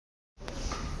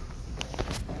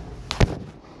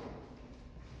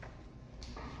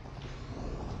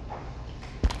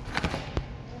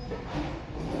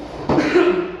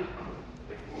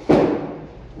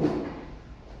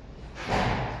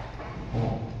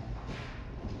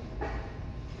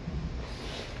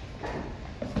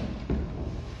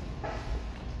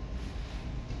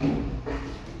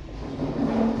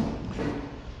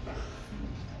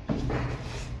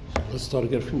start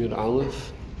again from Yud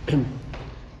Aleph.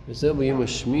 וזה ביום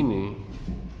השמיני,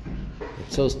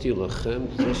 עצרת לכם,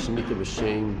 זה שנקרא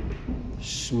בשם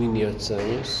השמיני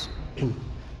עצרת,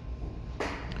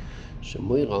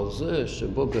 שמויר על זה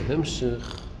שבו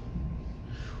בהמשך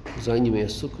זה ימי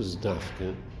הסוכות דווקא.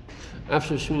 אף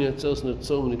שהשמיני עצרת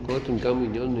נרצור ונקלוטים גם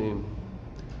עניונים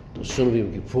ראשון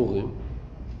ויום כיפורים.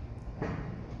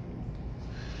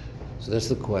 So that's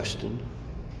the question.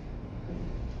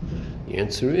 The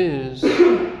answer is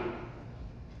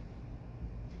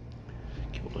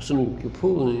ראשון ויום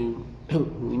כיפורים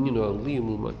הוא עניין העלי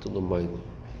מלמטה למעלה.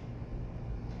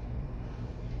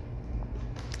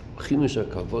 חימוש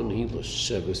הכוונה היא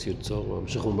לשבס יצור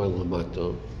והמשך למעלה למטה.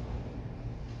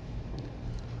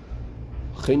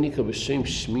 לכן נקרא בשם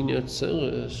שמיני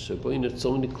עצרת, שבו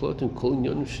נרצור ונקלוט עם כל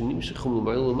עניינים שנמשכים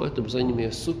למעלה למטה בזה ימי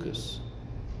הסוכות.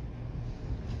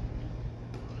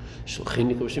 שלכן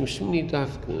נקרא בשם שמיני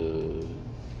דווקא.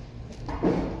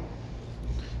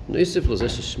 נוסיף לזה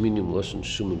ששמיני הוא מלשון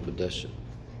שום מקודשת.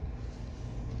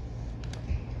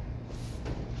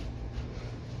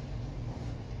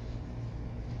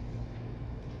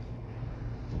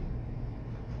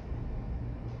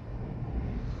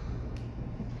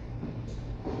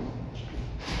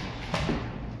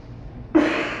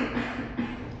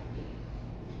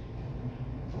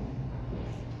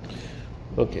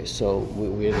 Okay, so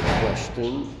we have a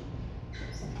question,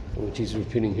 which he's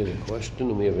repeating here the question,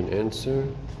 and we have an answer.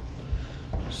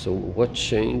 So what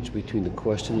changed between the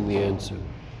question and the answer?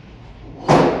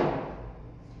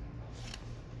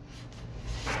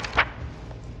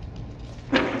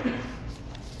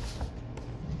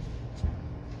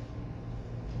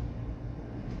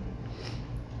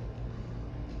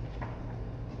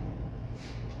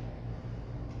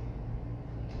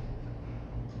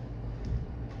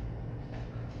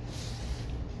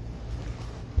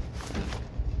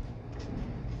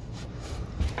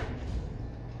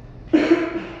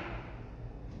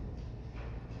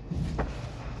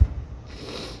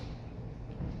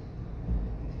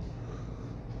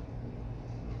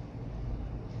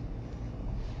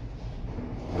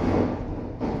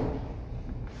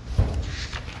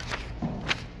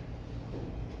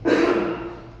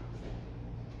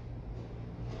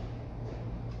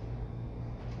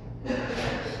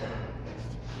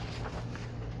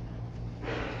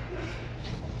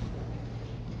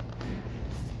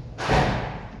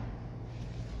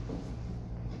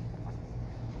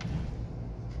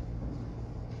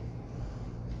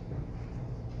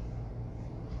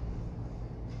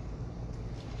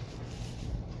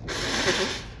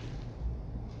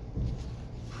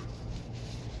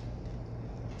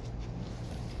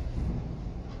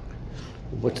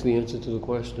 What's the answer to the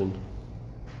question?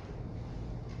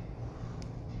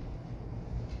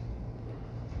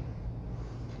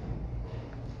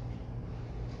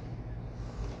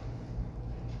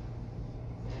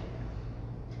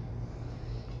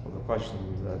 Well, the question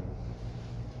is that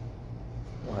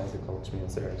why is it called Shmini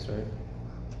Atzeres, right?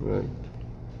 Right.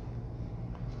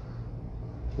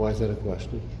 Why is that a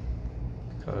question?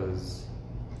 Because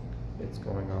it's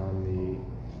going on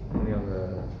only on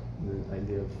the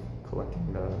idea of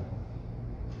collecting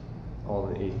all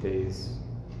the 8 days,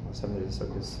 7 days of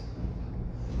Sukkot,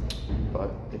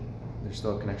 but there's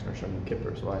still a connection to Yom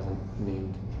Kippur, so why isn't it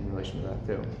named in relation to that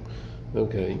too?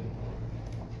 Okay.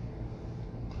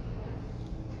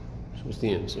 So what's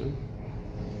the answer?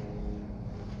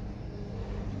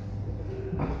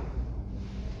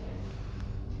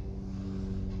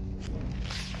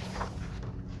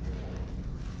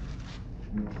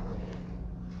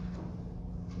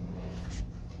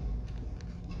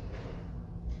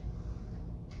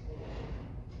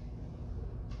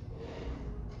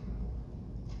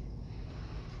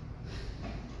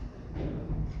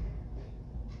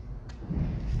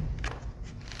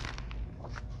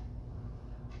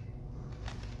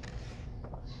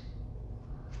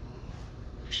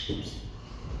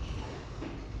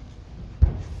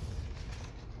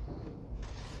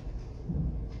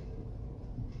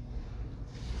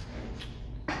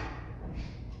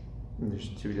 There's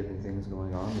two different things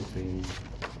going on between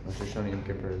Rosh Hashanah and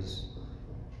Kippur's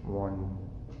one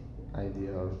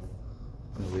idea of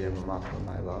Aliyah Mamach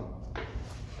Maila,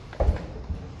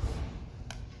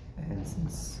 and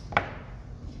since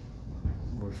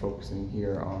we're focusing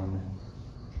here on,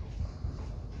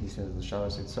 he says the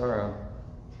Shabbos Yitzhara,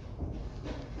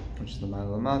 which is the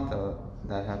Maila Mata,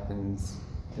 that happens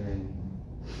during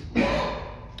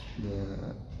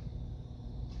the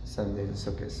 7 days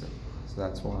of Sukkot. So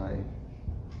that's why.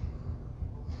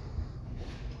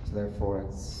 So therefore,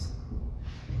 it's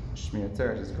Shmini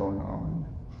Atzeret is going on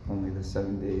only the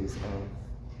 7 days of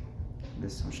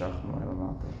this Mashach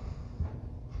Ma'alamata.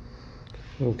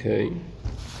 Okay.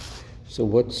 So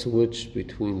what switched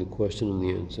between the question and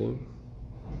the answer?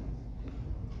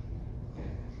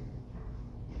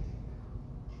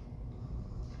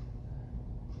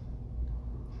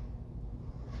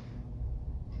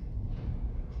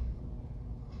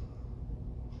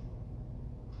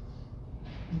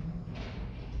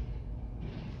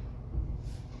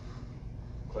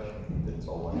 Question that it's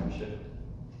all one shift,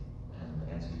 and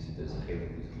the answer you see there's a chilek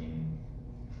between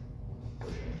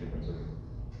pushing different circles.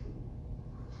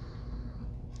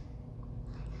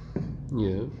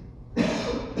 Yeah.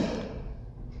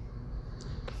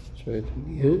 That's right.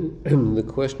 Yeah. The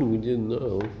question we didn't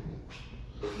know.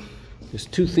 There's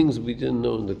two things we didn't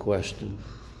know in the question.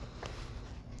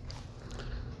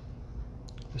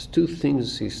 There's two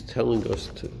things he's telling us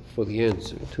for the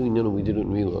answer. Two we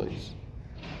didn't realize.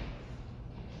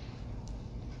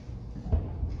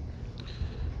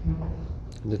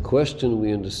 In the question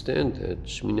we understand that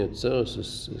Shmini Atzeret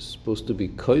is supposed to be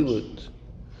koilet,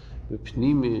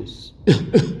 Pnimis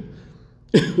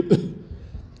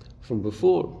from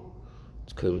before.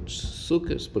 It's koilet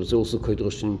Sukkos, but it's also koilet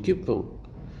Rosh Hashanah Kippur.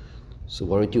 So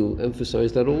why don't you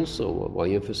emphasize that also? Why are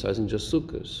you emphasizing just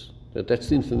Sukkos? That's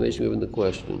the information we have in the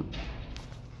question.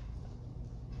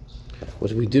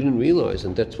 What we didn't realize,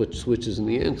 and that's what switches in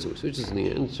the answer. It switches in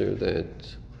the answer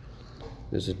that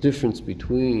there's a difference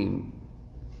between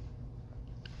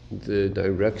the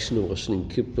direction of Rosh Hashanah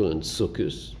Kippur and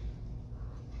Sukkos.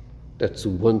 That's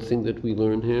one thing that we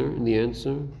learn here in the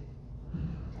answer.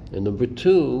 And number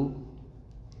two,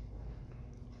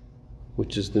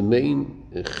 which is the main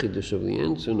chiddush of the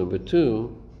answer, number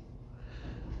two,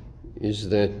 is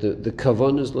that the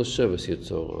kavan is l'shavas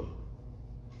yitzorah.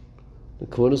 The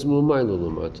kavan is m'umayla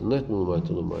l'mata, not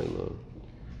m'umata l'mayla.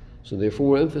 So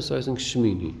therefore we're emphasizing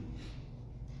Shmini.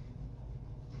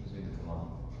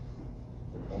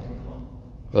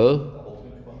 Huh?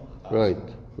 Right.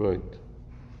 In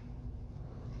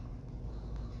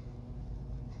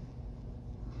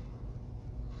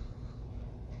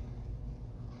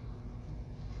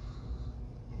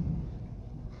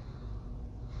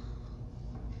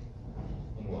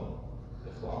what?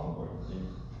 The Klal or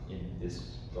in this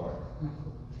start?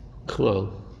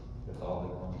 Klal. The Klal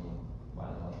that comes in my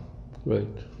life.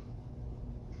 Right.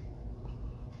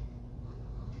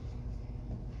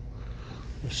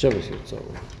 Shavas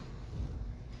Yitzorah.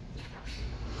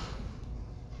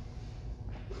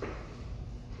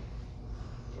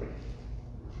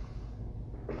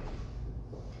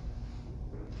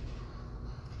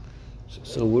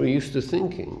 So we're used to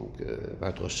thinking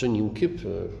about Rosh Hashanah Yom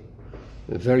Kippur,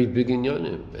 a very big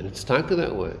inyanim, and it's taka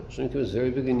that way. Rosh Hashanah Kippur is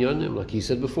very big inyanim, like he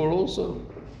said before also.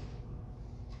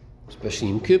 Especially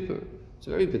Yom Kippur, it's a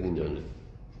very big inyanim.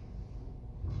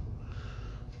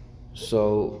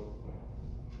 So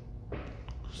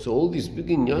all these big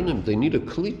inyanim, they need a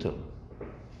klita,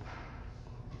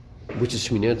 which is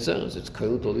Shmini Atzeret. It's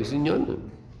koilet all these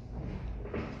inyanim.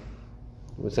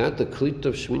 Without the klita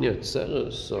of Shmini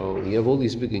Atzeret, so you have all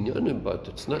these big inyanim, but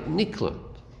it's not niklat.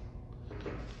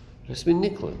 It has to be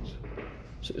niklat.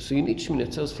 So you need Shmini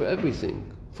Atzeret for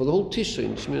everything. For the whole Tisha, you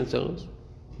need Shmini Atzeret.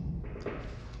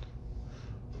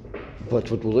 But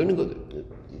what we're learning,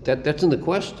 that's in the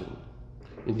question.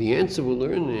 In the answer we're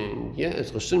learning,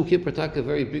 yes, Rosh Hashanah Kippur taka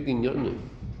very big inyanim.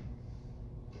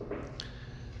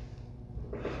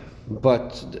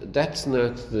 But that's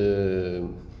not the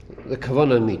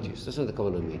kavanah mitis. That's not the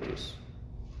kavanah mitis.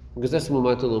 Because that's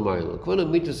Mumata L'mayla. Kavanah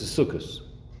mitis is Sukkos.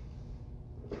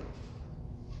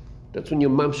 That's when you're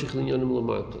mamshich l'inyanim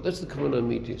l'mata. That's the kavanah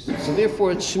mitis. So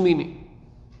therefore it's Shmini.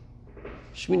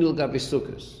 Shmini l'gabi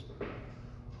Sukkos.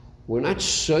 We're not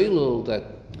shoylel that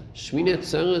Shmini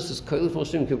Atzeret is koilet for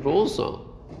Rosh Hashanah Kippur also.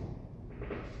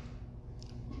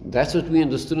 That's what we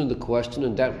understood in the question,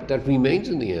 and that remains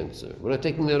in the answer. We're not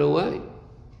taking that away.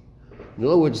 In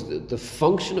other words, the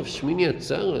function of Shmini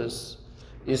Atzeret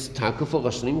is taka for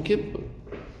Rosh Hashanah Kippur.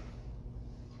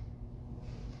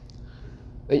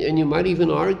 And you might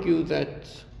even argue that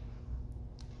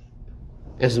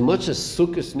as much as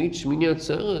Sukkot needs Shmini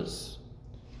Atzeret,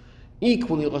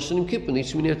 equally Rosh Hashanah Kippur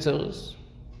needs Shmini Atzeret.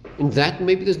 In that,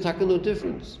 maybe there's taka no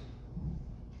difference.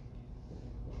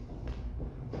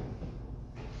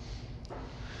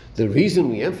 The reason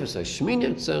we emphasize Shmini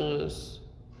Atzeret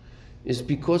is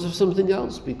because of something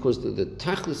else, because the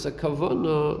tachlis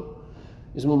hakavana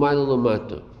is mumayla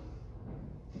lamata.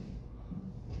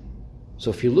 So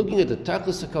if you're looking at the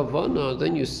tachlis hakavana,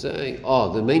 then you say,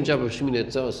 the main job of Shmini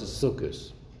Atzeret is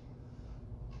Sukkos.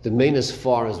 The main as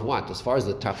far as what? As far as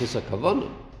the tachlis hakavana.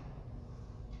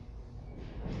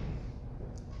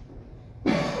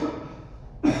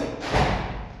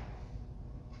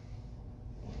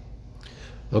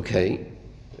 Okay,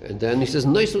 and then he says,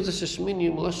 "Nice with the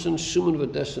Shashmini, Lashon, Shuman,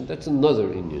 Vadeshan." That's another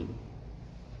Inyan.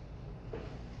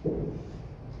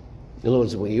 In other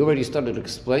words, when he already started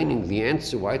explaining the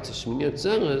answer why it's a Shmini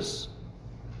Atzeret,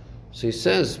 so he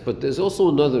says, but there's also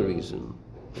another reason,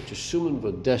 which is Shuman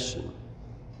Vadeshan.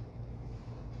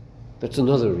 That's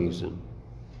another reason.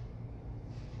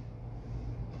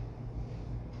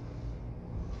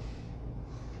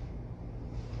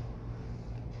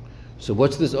 So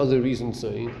what's this other reason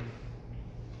saying?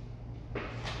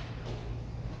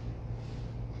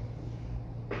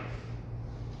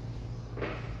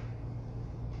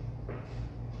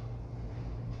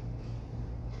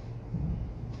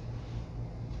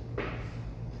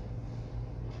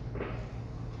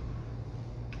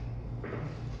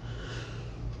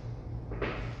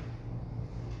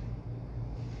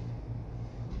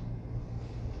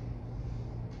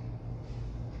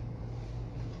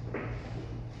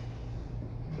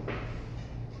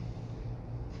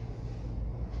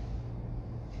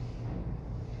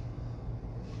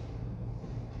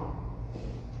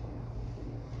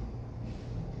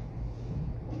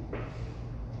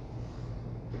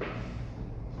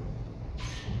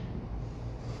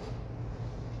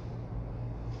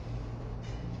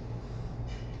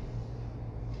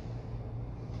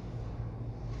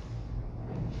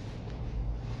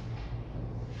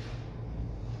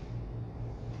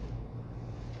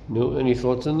 No, any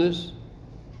thoughts on this?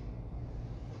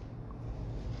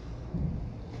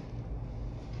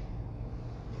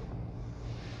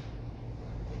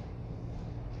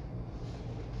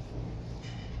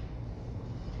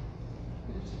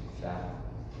 It's fat,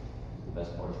 the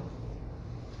best part of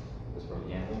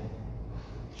the animal.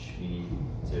 Shmini,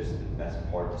 there's the best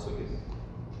part of the sukkah.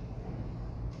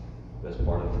 Best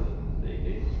part of the 8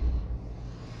 days.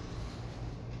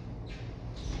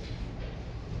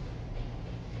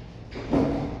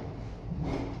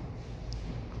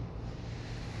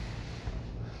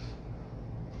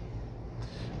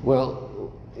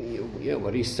 Well, yeah,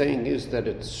 what he's saying is that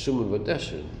it's Shuman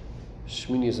Vadeshan.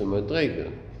 Shmini is a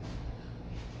Madrega.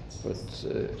 But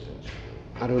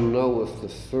I don't know if the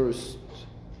first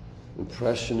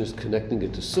impression is connecting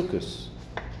it to Sukkos.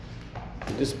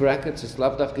 In this bracket, it's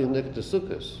lavdaf connected to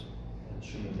Sukkos.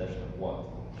 Shuman Deshan of what?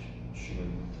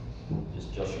 Shuman,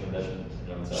 just Shuman Deshan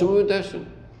in itself? Shuman Vadeshan.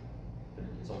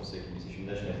 It's almost like when you say Shuman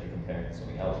Deshan, you have to be comparing to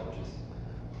something else, which is...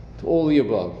 To all the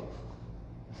above.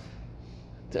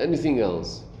 To anything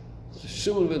else. It's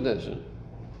Shuman Vadeshan.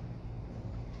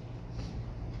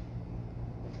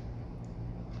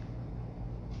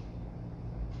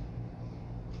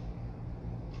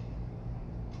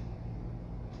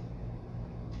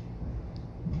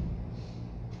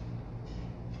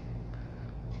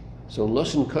 So in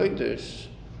Lashon Kodesh,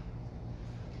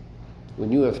 when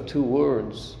you have two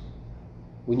words,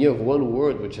 when you have one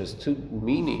word which has two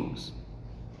meanings,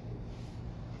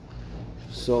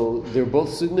 so they're both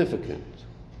significant.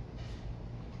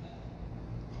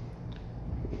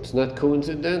 It's not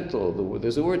coincidental.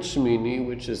 There's a word Shmini,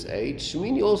 which is 8.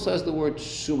 Shmini also has the word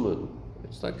Shuman.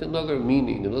 It's like another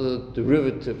meaning, another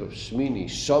derivative of Shmini,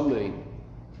 Shamein.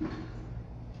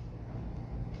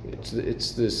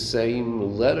 It's the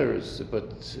same letters,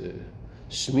 but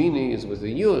Shmini is with a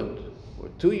Yud, or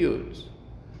two Yuds.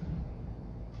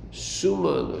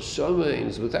 Shuman or Shamein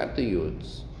is without the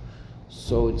Yuds.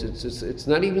 So it's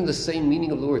not even the same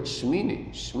meaning of the word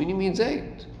Shmini. Shmini means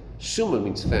 8. Shuman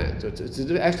means fat. So it's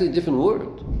actually a different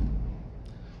word.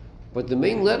 But the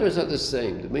main letters are the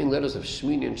same. The main letters of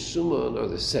Shmini and Shuman are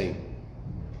the same.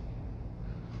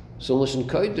 So in Lashon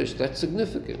Kodesh, that's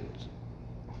significant.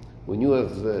 When you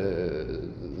have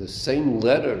the same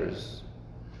letters,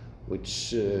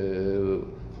 which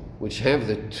have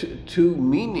the two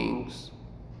meanings,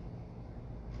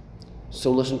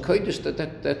 so Lashon Kodesh,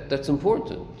 that's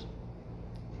important,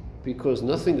 because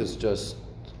nothing is just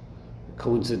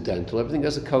coincidental. Everything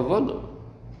has a kavanah.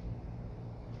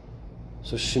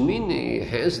 So Shemini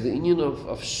has the inyan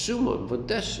of Shuman,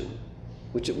 Vadeshan,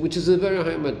 which is a very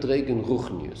high madrega in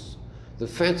Ruchnius. The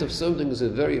fat of something is a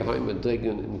very high madrega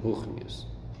in Ruchnius.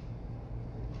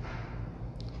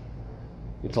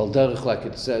 Yital derech, like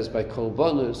it says, by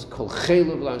Korbanos, Kol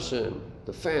Chelev LaHashem,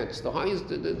 the fats, the highest,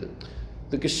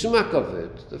 the geschmack of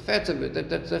it, the fats of it,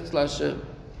 that's LaHashem.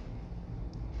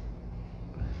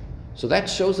 So that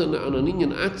shows on an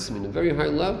inyan atzmi, in a very high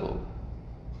level.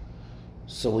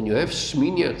 So when you have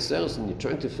Shmini Atzeret and you're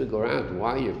trying to figure out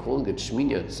why you're calling it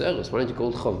Shmini Atzeret, why don't you call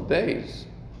it Chav Beis?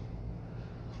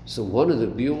 So one of the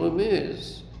biurim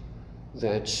is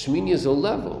that Shmini is a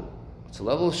level. It's a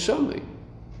level of Shami.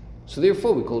 So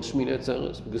therefore we call it Shmini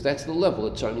Atzeret, because that's the level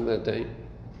it's shining that day.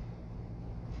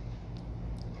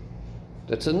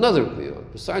 That's another beer,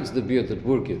 besides the beer that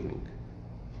we're giving.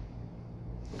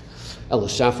 El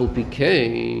Shafel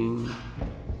became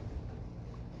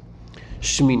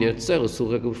Shmini Atzeret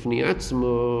hu regel b'fnei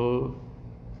atzmo.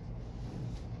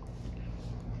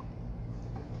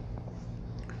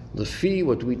 The fee,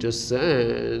 what we just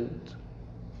said,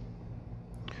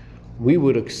 we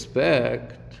would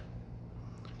expect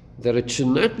that it should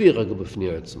not be regel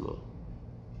b'fnei atzmo.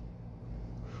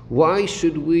 Why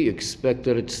should we expect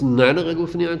that it's not a regel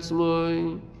b'fnei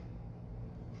atzmo?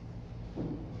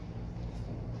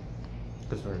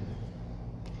 Because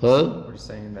we're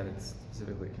saying that it's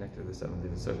specifically connected to the 7th day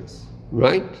of Sukkot.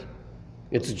 Right?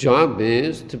 Its job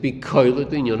is to be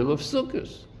koiled in yonim of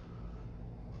Sukkot.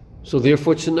 So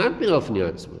therefore it should not be regel b'fnei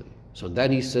atzmo. So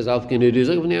that he says, Alfkin, it is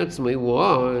regel b'fnei atzmo.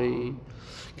 Why?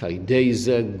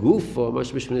 Gufa,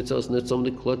 mash b'shmini atzeres netzom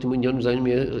niklotim in yonim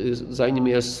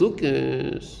zaynim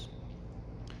Sukkot.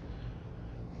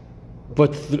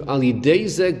 But al yidei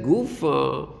zeh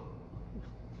gufa,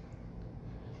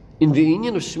 in the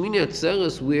union of Shmini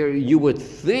Atzeres, where you would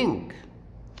think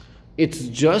it's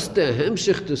just a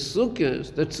hemshech to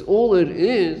Sukkot, that's all it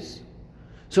is,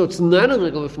 so it's not a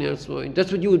regel b'fnei atzmo.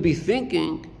 That's what you would be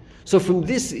thinking. So from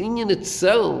this union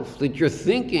itself, that you're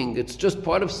thinking it's just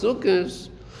part of Sukkot,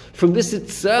 from this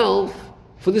itself,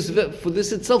 for this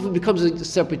itself, it becomes a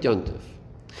separate yontif.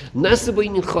 Nasa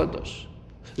b'inyan chodosh,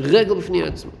 regel b'fnei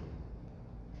atzmo.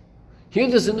 Here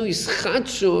there's a new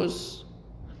ischatshus,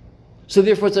 so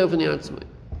therefore it's regel b'fnei atzmo.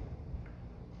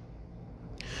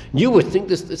 You would think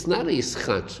this, it's not a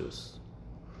ischatshus.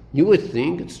 You would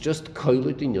think it's just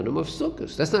koilet in yonim of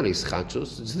Sukkot. That's not a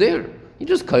ischatshus, it's there. You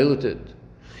just koilet it.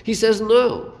 He says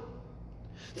no.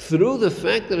 Through the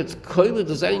fact that it's koilet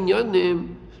the zayin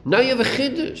yonim, now you have a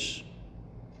chiddush.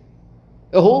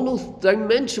 A whole new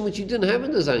dimension which you didn't have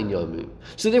in the zayin yonim.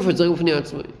 So therefore it's regel b'fnei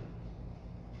atzmo.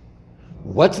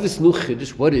 What's this new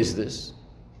chiddush? What is this?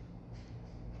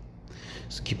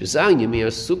 So keep his eye, Yemei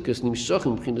HaSukkos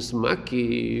nimshochim b'chinas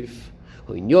makif,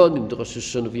 ho'inyonim d'Rosh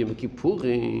Hashanah v'Yom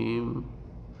Kippurim,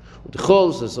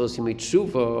 u'd'chol zazos Yemei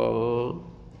Tshuva,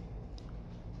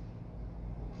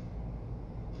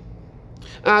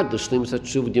 ad l'shleimus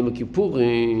HaTshuva d'Yom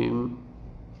Kippurim.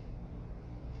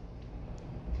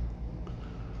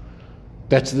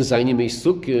 That's the Zayin Yemei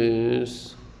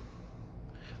Sukkos.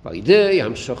 V'ayidei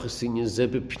hamshochas inyan zeh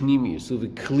b'pnimius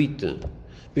u'v'klita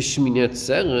b'shmini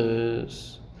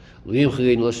atzeres l'yim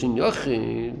cherein loshin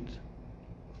yochid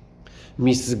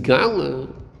misgala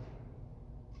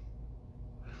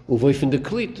u'voifen de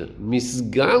klita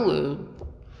misgala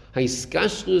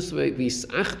haiskashrus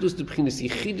v'isachdus de b'chinas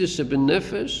yichidus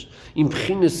shebenefesh im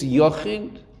b'chinas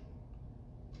yochid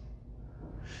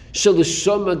shel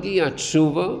l'shom magia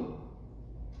tshuva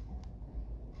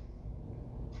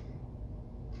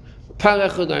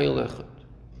parachad ayol echad.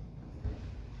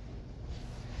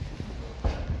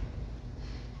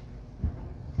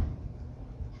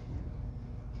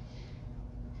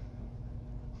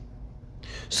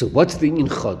 So what's the inyan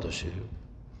chodosh here?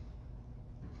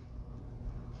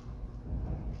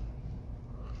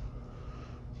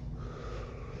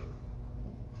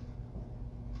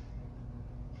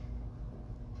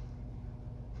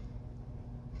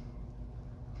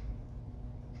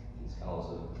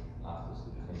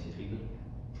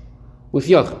 With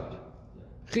Yachid.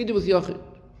 Chida with Yachid.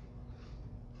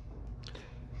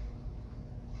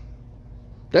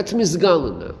 That's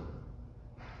Mizgala now.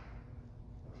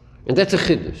 And that's a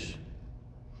Chiddush.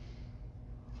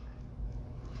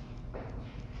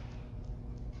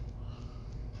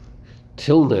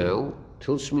 Till now,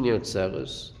 till Shmini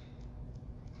Atzeres,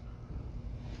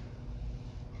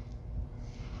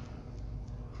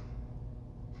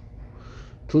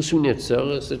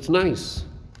 it's nice.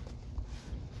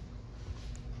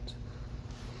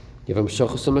 You have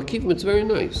Hamshachos HaMakivim, it's very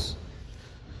nice.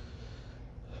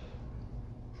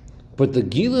 But the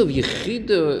Gila of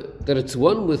Yechida, that it's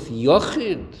one with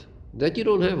Yochid, that you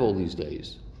don't have all these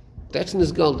days. That's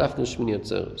Nizgal Dafkan Shmini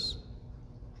Atzeres.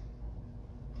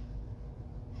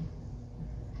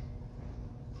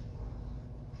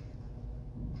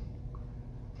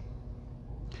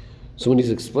 So when he's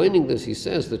explaining this, he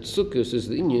says that Sukkos is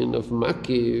the inyan of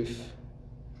Makiv.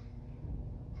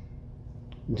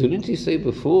 Didn't he say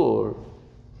before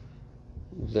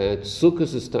that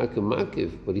Sukkos is Taka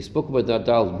Makiv, but he spoke about the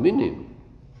Adal Minim?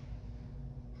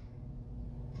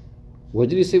 What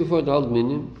did he say before Adal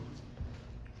Minim?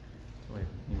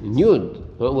 In Yud.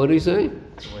 Huh? What did he say?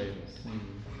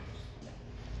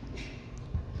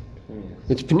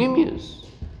 It's Pnimius.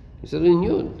 He said in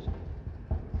Yud.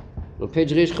 On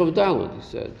page Reish Chav Daled, he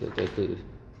said, that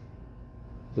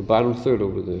the bottom third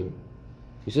over there.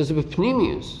 He says about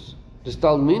Pnimius. This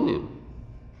Talminim.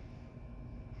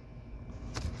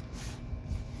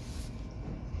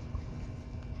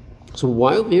 So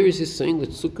why over here is he saying that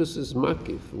Sukkos is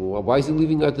makif? Why is he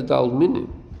leaving out the Talminim?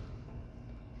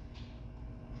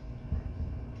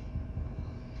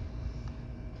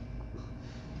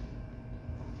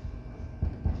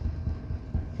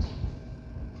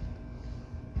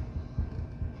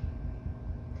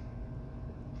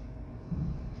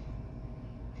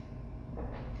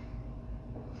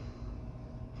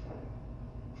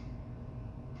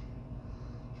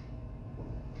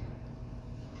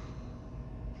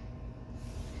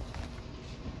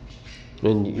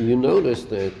 And you notice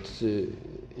that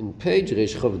in page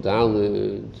Resh Chav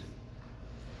Daled,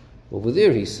 over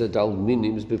there he said Al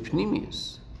Minim is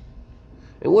Bepnimius.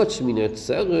 And what's Shemini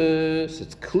Atzeret?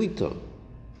 It's Klita.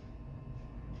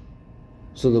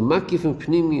 So the Makif and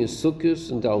Pnimi is Sukkos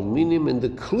and Al Minim, and the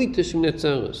Klita Shemini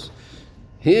Atzeret.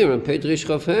 Here on page Resh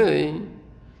Chav Hey,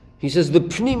 he says the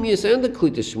Pnimius and the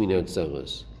Klita Shemini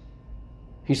Atzeret.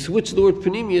 He switched the word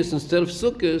Pnimius instead of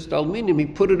Sukkos, Al Minim, he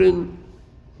put it into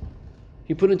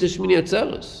Shmini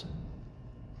Atzeret.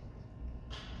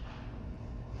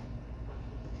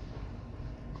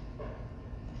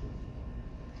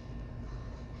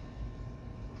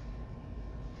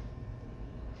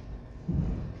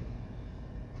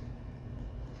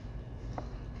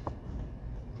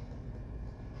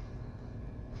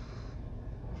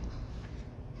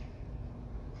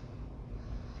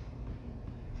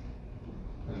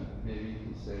 And maybe you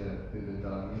can say that through the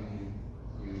Dalminim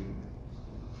you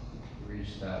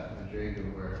reach that Madriga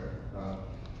where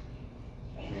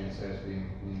Shemini Atzeret being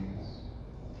meaningless.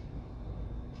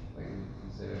 Like you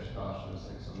can say Ashtash is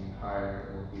like something higher,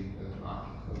 it will be the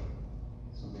Makif of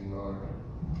something lower.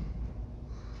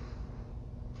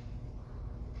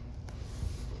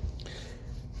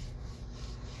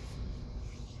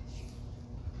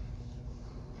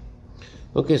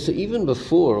 Okay, so even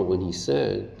before when he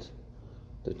said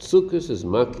that Sukkos is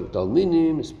Makif,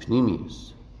 Talminim is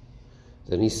Pnimius,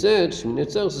 then he said Shemini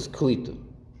Atzeret is Klita.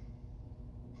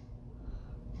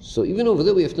 So even over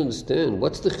there we have to understand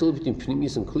what's the chiluk between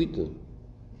Pnimius and Klita.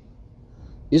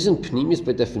 Isn't Pnimius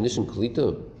by definition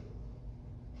Klita?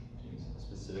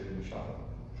 Specific Mishah.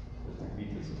 The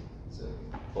Klita is a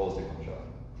holistic Mishah.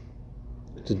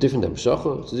 It's a different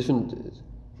Hamshacha. It's a different.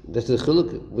 That's the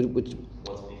chiluk. What's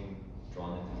being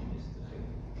drawn into Pnimius?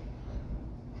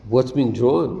 What's being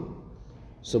drawn?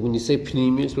 So when you say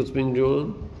Pnimius, what's being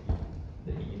drawn?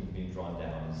 The Indian being drawn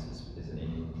down is an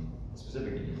Indian,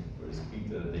 specific Indian, whereas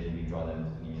Klita, they can be drawn down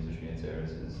into Pnimius, which means there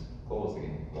is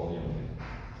holistic, all the other.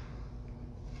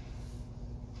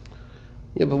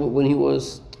 Yeah, but when he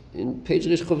was in page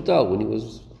Resh Chav Dal, when he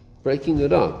was breaking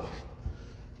it up,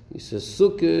 he says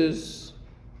Sukkos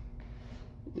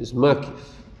is Makif,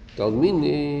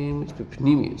 Talminim is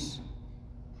Pnimius.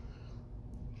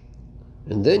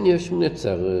 And then you have Shemini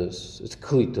Atzeret, it's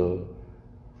Klita.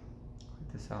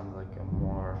 This sounds like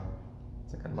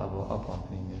it's like a level up on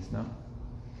Pnimius, no?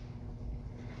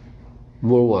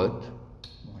 More what?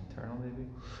 More internal, maybe?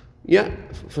 Yeah,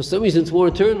 for some reason it's more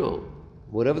internal.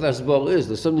 Whatever that Zbal is,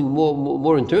 there's something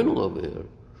more internal over here.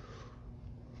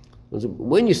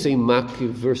 When you say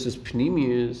Makif versus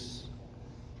Pnimius,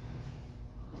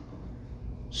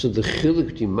 so the chiluk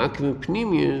between Makif and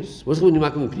Pnimius, what's going to be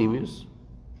Makif and Pnimius?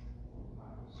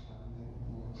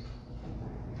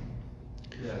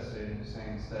 Yeah, so you're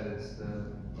saying instead it's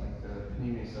the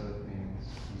Pnimius of the Pnimius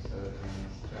instead of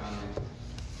Pnimius drowning.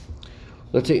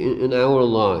 Let's say in our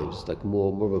lives, like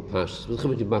more of a pashtus, what's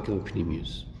going to be Makif and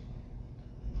Pnimius?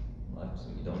 So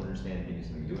you don't understand Pnimius,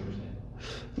 so you do understand.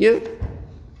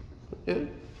 Yeah.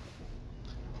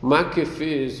 Makif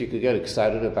is you could get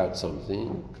excited about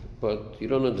something, but you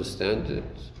don't understand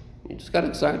it. You just got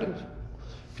excited.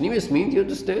 Pnimius means you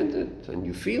understand it and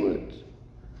you feel it.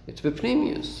 It's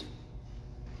bepnimius.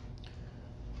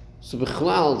 So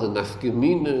b'chlal, the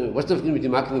nafkemina, what's the nafkemina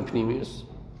between Makif and Pnimius?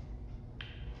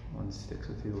 One sticks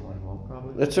with you, one won't,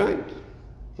 probably. That's right.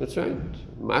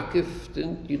 Makif,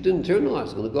 you didn't internalize it,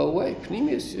 it's going to go away.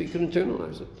 Pnimius, you can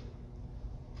internalize it.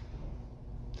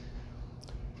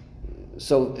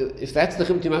 So if that's the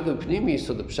chiluk between Makif and Pnimi,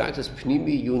 so the pshat is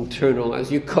Pnimi, you internalize,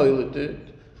 you koiled it,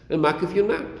 and Makif you're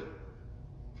not.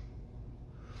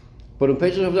 But in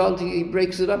Page Rav he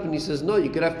breaks it up and he says, no,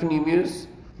 you could have Pnimius,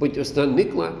 but you're still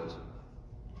niklat.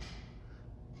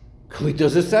 Klita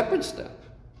is a separate step.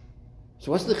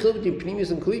 So what's the chiluk between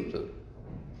Pnimius and Klita?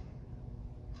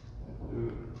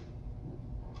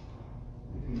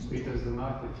 Klita is the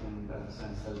Makif in that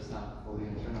sense that it's not fully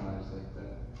internalized like the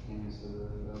Pnimius of the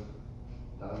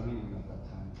Dalminim at that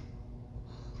time.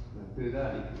 But through that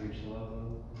you can reach the level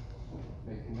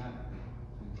making that.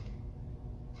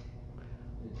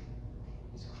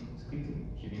 Is Klita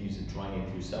keeping using drawing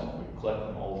it yourself, or you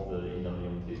collecting all of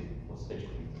the what stage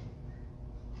Klita?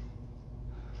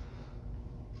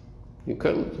 You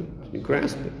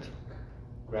grasp it.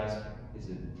 Grasp,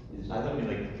 I don't mean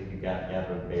like if you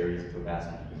gather berries into a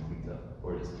basket, you do Klita, or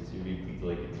is you read Klita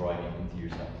like you're drawing it into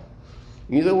yourself?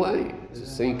 Either way, it's the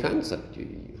same concept.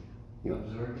 You're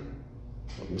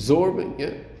absorbing,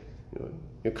 yeah.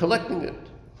 You're collecting it.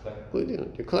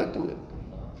 You're collecting it.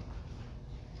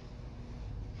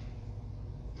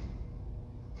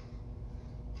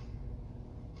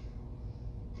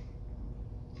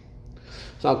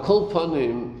 So Al Kol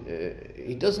Panim,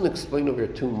 he doesn't explain over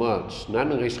here too much.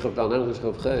 Not in Reish Chav Dal, not in Reish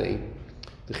Chav Chei,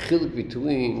 the chiluk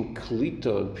between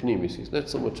Klita and Pnimis. He's not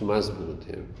so much masbel it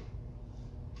here.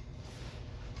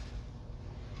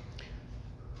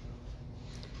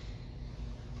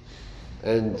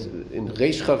 And in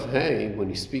Reish Chav Hei, when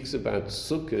he speaks about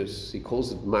Sukkos, he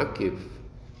calls it Makiv.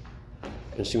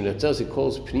 And Shimon Atzeret, he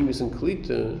calls Pnimis and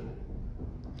Klita.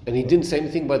 And he didn't say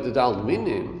anything about the Dal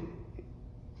Minim,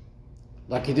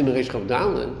 like he did in Reish Chav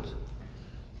Dalet.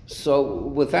 So,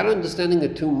 without understanding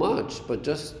it too much, but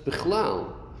just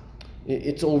Bichlal,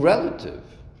 it's all relative.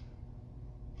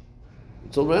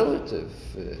 It's all relative.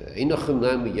 Einochem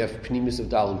Nami Yef Pnimis of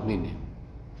Dal Minim.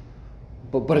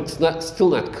 But it's still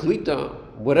not Klita.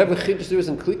 Whatever Chiddush there is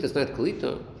in Klita is not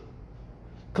Klita.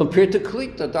 Compared to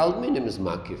Klita, Dal Minim is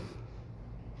Makif.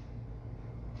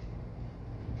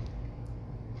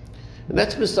 And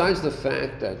that's besides the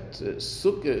fact that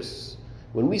Sukkos,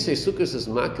 when we say Sukkos is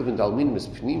Makif and Dal Minim is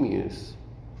Pnimius,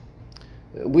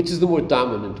 which is the more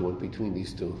dominant one between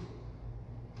these two?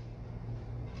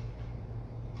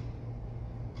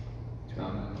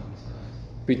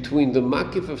 Between the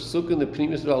Makif of Sukkah and the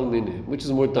Pnimius of Dal Minim, which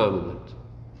is more dominant?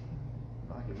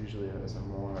 Makif usually has a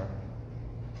more...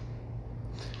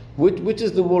 Which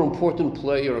is the more important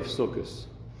player of Sukkos?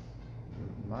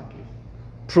 Makif.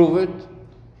 Prove it.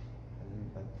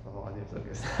 That's the whole idea of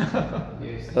Sukkos.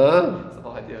 Yes. Huh? That's the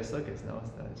whole idea of Sukkos, no?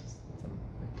 It's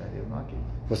the idea of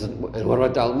Makif. And what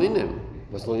about Dal Minim?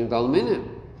 What's the name of Dal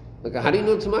Minim? Like, how do you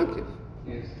know it's Makif?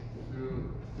 Yes.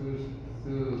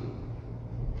 Through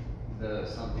the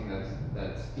something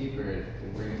that's deeper,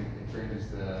 it brings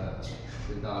the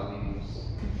Dalim's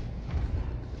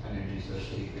energy so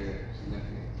deeper,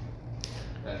 significant.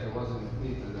 That if it wasn't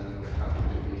Klita, then it would have to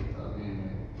be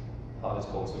How is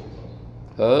called Sukkos also?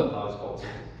 Huh? How is called Sukkos?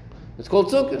 It's called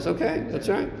Sukkos, okay, that's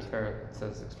right. The Torah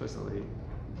says explicitly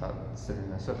about sitting in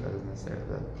the Sukkah isn't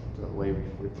necessarily the way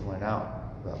we learn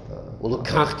out about the... Well,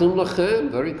 L'kachtem lachem,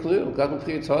 very clear. L'kachtem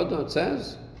Priyat Hada, it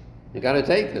says. You gotta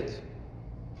take it.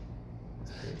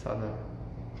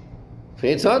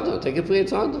 Priyat Hada, take it Priyat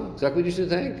Hada. Exactly what you should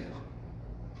take.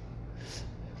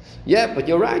 Yeah, but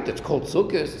you're right, it's called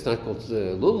Sukkos. It's not called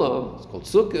Lulav, it's called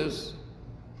Sukkos.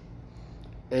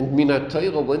 And Minat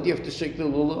Torah, when do you have to shake the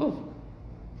Lulav?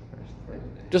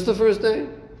 Just the first day.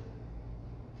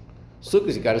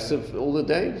 Sukkos, you gotta sit all the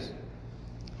days.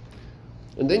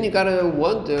 And then you gotta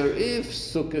wonder if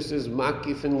Sukkos is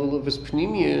Makif and Lulav is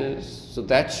Pnimius, so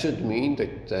that should mean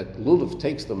that Lulav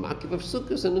takes the Makif of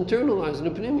Sukkos and internalizes it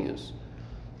in Pnimius.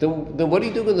 Then what do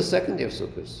you do on the second day of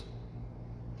Sukkos?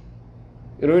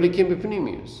 It already came to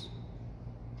Pnimius.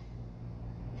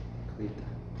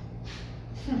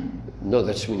 No,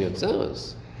 that's Shmini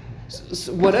Atzeret.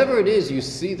 So whatever it is, you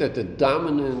see that the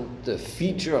dominant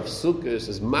feature of Sukkos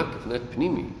is Makif, not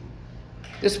Pnimi.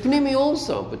 There's Pnimi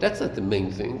also, but that's not the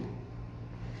main thing.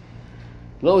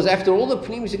 In other words, after all the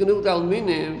Pnimis you can do with Dal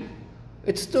Minim,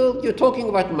 it's still, you're talking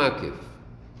about Makif.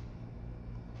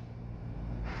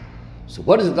 So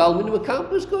what does the Dal Minim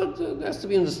accomplish? Good, it has to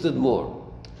be understood more.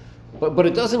 But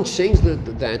it doesn't change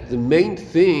that the main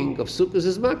thing of Sukkos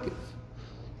is Makif.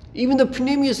 Even the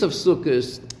Pnimius of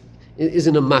Sukkos is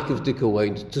in a Makif-dika way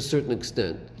to a certain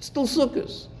extent. It's still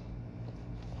Sukkos.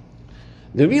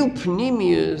 The real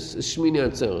Pnimius is Shmini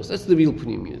Atzeret. That's the real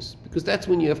Pnimius, because that's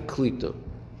when you have Klita.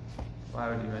 Why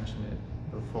would you mention it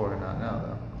before and not now,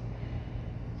 though?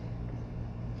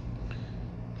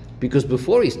 Because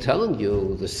before he's telling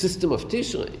you the system of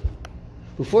Tishrei,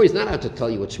 before he's not out to tell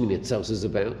you what Shmini Atzeret is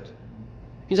about.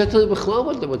 He's out to tell you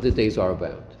what the days are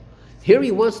about. Here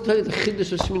he wants to tell you the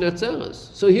Chiddush of Shmini Atzeret.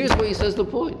 So here's where he says the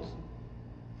point.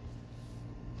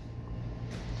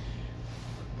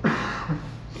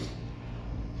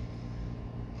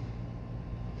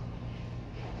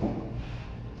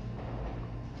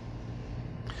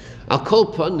 Al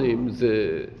kol panim,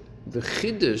 the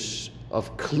Chiddush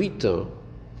of Klita,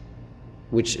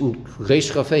 which in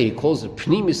Reish Chav he calls it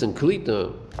Pnimis and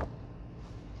Klita.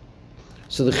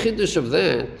 So the Chiddush of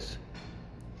that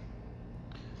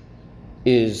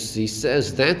is, he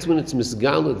says, that's when it's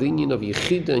misgala, the union of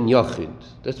Yechida and Yachid.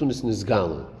 That's when it's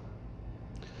misgala.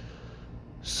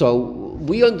 So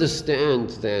we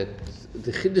understand that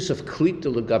the Chiddush of Klita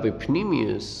L'gabe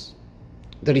Pnimius,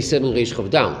 that he said in Reish Chav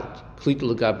Dalet, Klita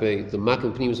L'gabe, the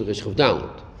Makom Pnimius of Reish Chav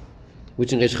Dalet,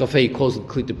 which in Reish Chav Hei he calls it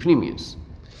Klita Pnimius.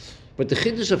 But the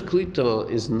Chiddush of Klita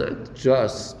is not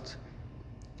just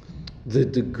the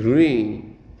degree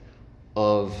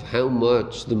of how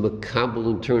much the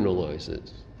Makabel internalizes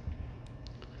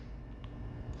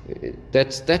it.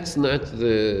 That's not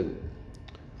the...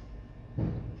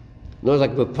 No,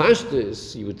 like the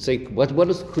Pashtus, you would say, what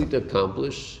does Klita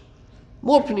accomplish?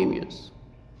 More Pnimius.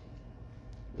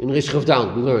 In Reish Chav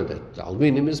Dalet, we learned that the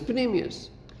Albinim is Pnimius,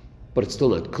 but it's still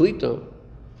not Klita.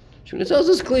 Shemini tells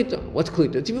us Klita. What's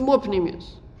Klita? It's even more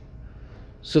Pnimius.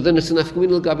 So then it's an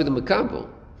Afkamin L'gabi the Makabel.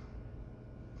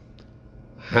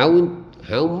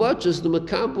 How much is the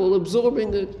Makabel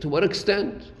absorbing it? To what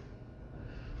extent?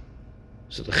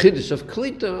 So the Chiddush of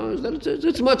Klita is that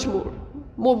it's much more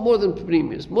than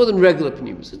Pnimius, more than regular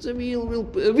Pnimius. It's a real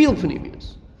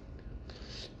Pnimius.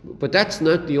 But that's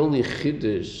not the only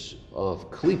Chiddush of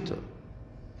Klita.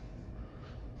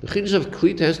 The Chiddush of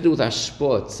Klita has to do with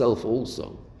Hashpa itself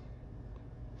also.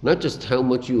 Not just how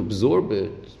much you absorb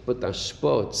it, but the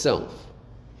Hashpa itself.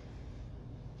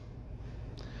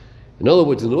 In other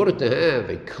words, in order to have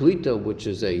a Klita which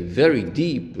is a very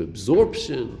deep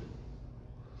absorption,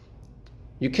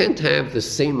 you can't have the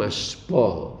same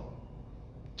Hashpa.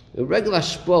 A regular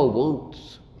Hashpa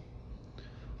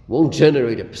won't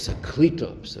generate a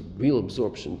Klita, a real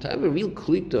absorption. To have a real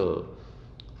Klita,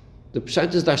 the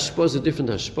Pshat is the Hashpa is a different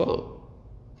Hashpa.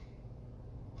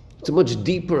 It's a much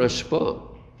deeper Hashpa.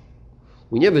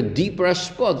 When you have a deeper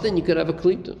Hashpa, then you could have a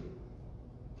Klita.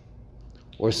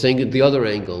 Or saying it the other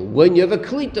angle, when you have a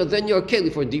Klita, then you're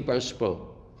keli for a deeper Hashpa.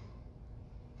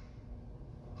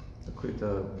 The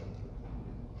Klita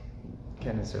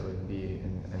can't necessarily be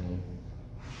in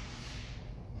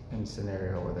any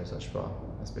scenario where there's Hashpa,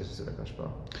 a specific Hashpa.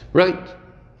 Right.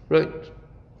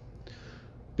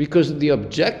 Because the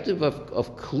objective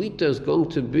of Klita is going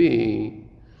to be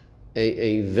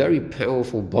a very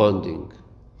powerful bonding.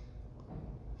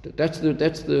 That's what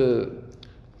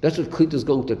Klita is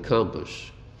going to accomplish.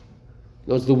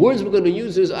 Now, the words we're going to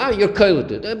use is, you're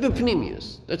kailated,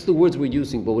 bipnimius. That's the words we're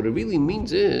using, but what it really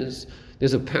means is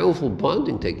there's a powerful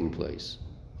bonding taking place.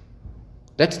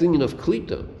 That's the union of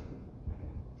Klita.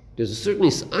 There's a certain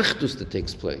isachdus that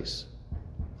takes place.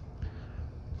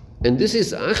 And this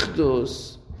is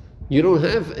achdus you don't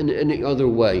have in any other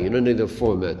way, in any other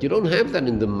format. You don't have that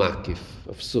in the makif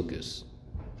of Sukkos,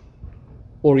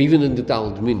 or even in the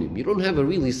Daled Minim. You don't have a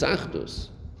real isachdus.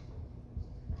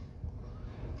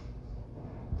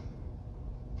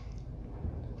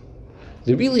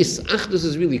 The real isachdus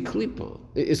is really klipa,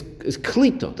 is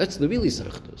klita. That's the real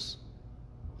isachdus.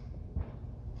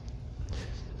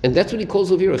 And that's what he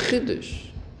calls over here a chiddush.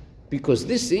 Because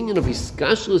this union of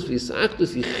iskashlus,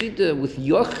 isachdus, yichida with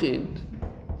yochid,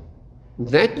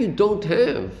 that you don't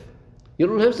have. You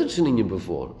don't have such an union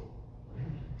before.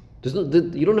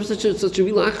 You don't have such a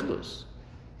real achdus.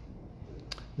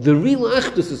 The real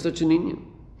achdus is such an union.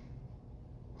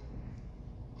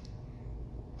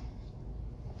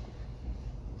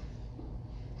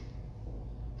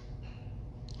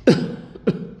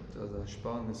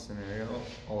 Hashpa in this scenario,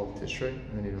 all of Tishrei,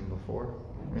 and then even before,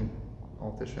 all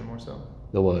of Tishrei more so.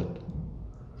 The what?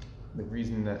 The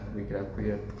reason that we could have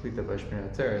Klita by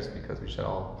Shmini Atzeret is because we said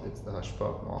it's the Hashpa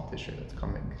from all of Tishrei that's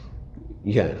coming.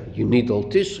 Yeah, you need all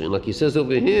Tishrei, and like he says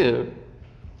over here,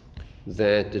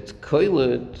 that it's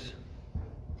koilet.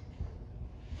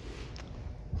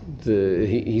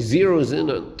 He zeroes in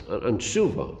on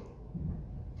Tshuva,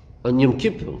 on Yom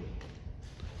Kippur.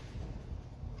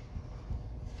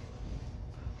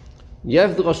 You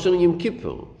have the Rosh Hashanah Yom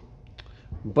Kippur,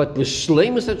 but the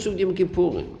Shleimus HaTshuv Yom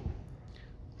Kippurim.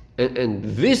 And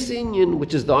this inyan,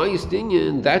 which is the highest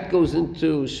inyan, that goes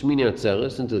into Shmini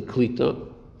Atzeret, into the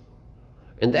Klita,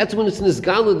 and that's when it's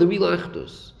Nizgala, the real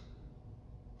Achdus.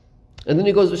 And then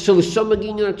he goes, Shalisham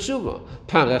Aginyan HaTshuva,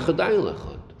 Par Echad Ayel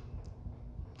Echad.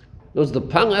 Notice the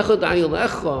Par Echad Ayel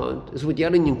Echad is what you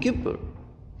have in Yom Kippur.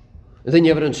 And then you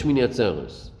have it on Shmini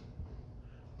Atzeret.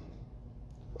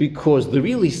 Because the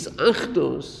real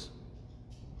isachdus,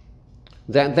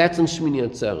 that's in Shmini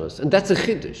Atzeret, and that's a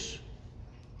chiddush.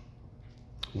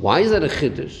 Why is that a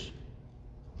chiddush?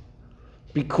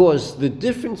 Because the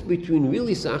difference between real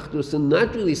isachdus and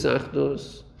not real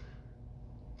isachdus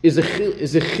is a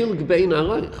chilg bein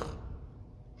arayich.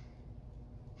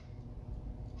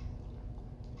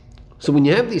 So when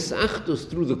you have the isachdus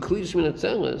through the Kli Shmini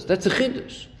Atzeret, that's a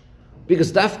chiddush.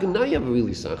 Because dafka now you have a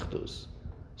really sachtos.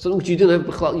 Something which you didn't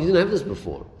have this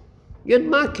before. You had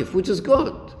makif, which is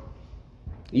good.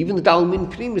 Even the dalmin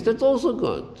primis, that's also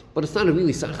good. But it's not a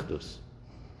really sachtos.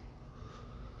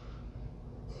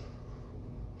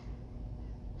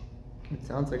 It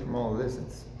sounds like from all of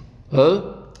this,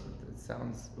 Huh? it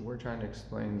sounds, we're trying to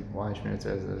explain why Shmini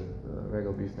Atzeret is a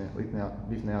regular beef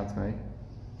now tonight.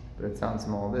 But it sounds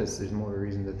from all of this, there's more of a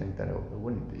reason to think that it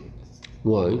wouldn't be.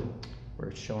 Why? Where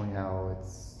it's showing how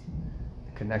it's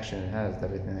the connection it has to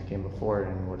everything that came before it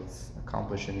and what it's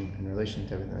accomplishing in relation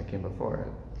to everything that came before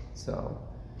it. So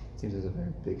it seems there's a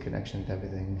very big connection to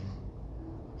everything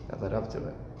that led up to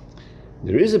it.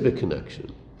 There is a big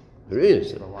connection. There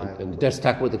is. And that's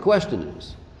what the question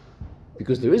is.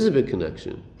 Because there is a big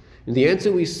connection. In the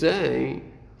answer we say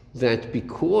that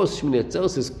because Shmini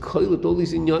Atzeret is koilet all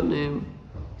these inyanim,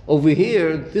 over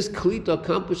here, this klita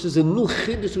accomplishes a new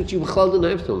chiddush which you didn't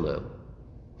have till now.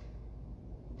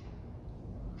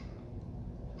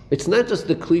 It's not just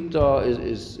the klita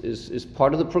is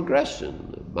part of the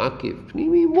progression. Makiv,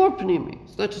 pnimi, more pnimi.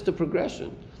 It's not just a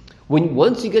progression.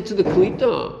 Once you get to the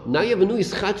klita, now you have a new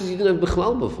ischachus you didn't have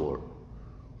bichlal before,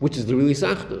 which is the really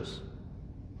sachtos.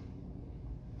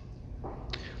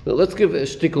 Now let's give a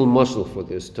shtickle mashal for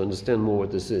this to understand more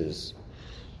what this is.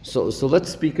 So let's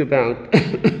speak about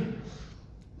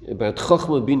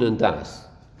chokhmah, bina, and das.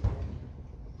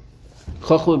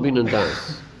 Chokhmah, bina, and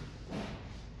das.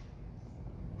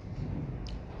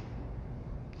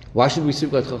 Why should we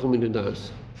speak about chokhmah, bina, and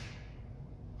das?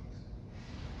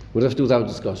 What does it have to do with our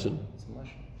discussion? It's a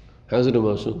mushal. How's it a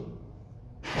mashal?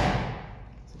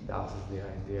 Das is the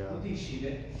idea.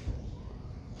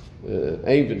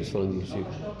 Avid is from the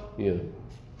yeshiva. Yeah.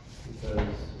 Because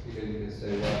you can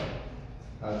say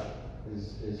what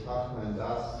is Chachma and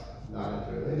Das not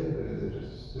interrelated, or is it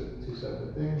just two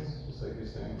separate things? Just like you're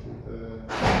saying with the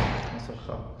Also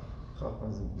Chachma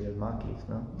is the makif,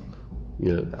 no?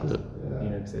 Yeah. Das,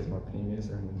 Bina could say it's more pneumius,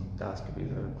 and Das could be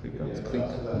the klita. It's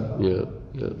klita. Yeah,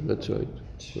 that's right.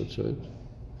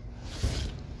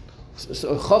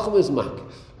 So chokhmah is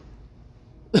makif.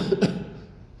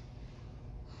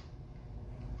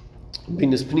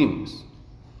 Bina is pnimis,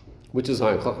 which is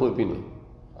higher. Chokhmah bina,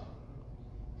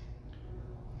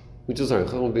 which is higher.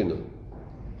 Chokhmah bina.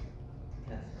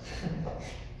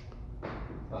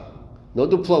 No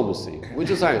diplomacy. Which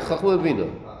is higher. Chokhmah bina.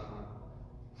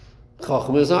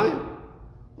 Chokhmah is higher.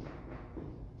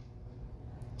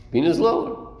 Bina is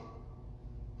lower.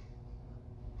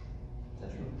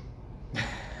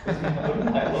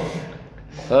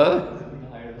 Huh?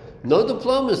 No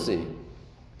diplomacy.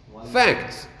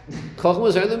 Facts. Chokhmah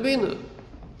is higher than Bina.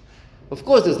 Of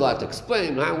course, there's a lot to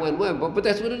explain how, when, but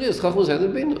that's what it is. Chokhmah is higher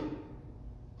than Bina.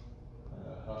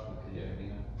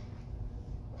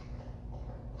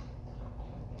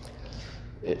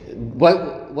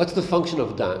 What's the function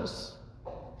of das?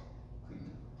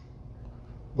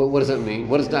 What does that mean?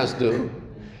 What does das do?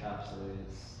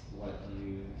 encapsulates what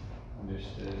you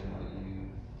understood and what you.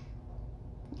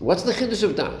 What's the chiddush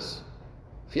of das?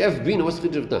 If you have Bina, what's the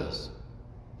chiddush of das?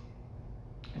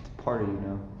 It's part of you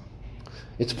now.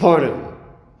 It's part of you.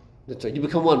 That's right. You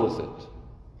become one with it.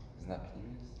 Isn't that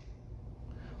pneumius?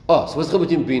 Oh, so what's the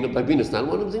between Bina? By Bina, it's not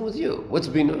one thing with you. What's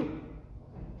Bina? You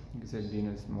could say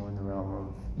Bina is more in the realm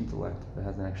of intellect that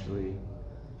hasn't actually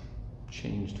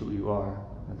changed who you are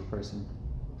as a person.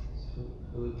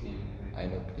 I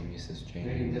know pneumius is Making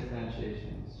changing.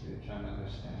 differentiations, you're trying to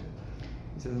understand it.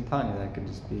 He says in Tanya that could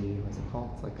just be, what's it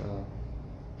called? It's like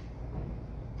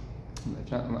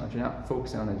if you're not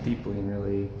focusing on it deeply and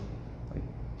really like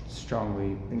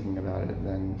strongly thinking about it,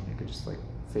 then it could just like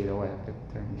fade away after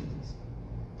the term uses.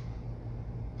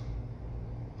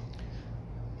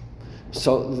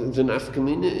 So the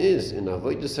nafkamina is in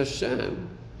avodas Hashem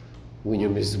when you're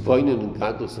mizboinen and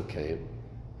gadlus hakeim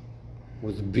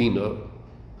with bina,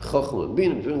 chokhmah,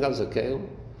 bina gadlus hakeim.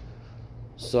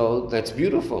 So that's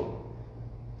beautiful,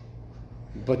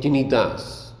 but you need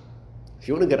das. If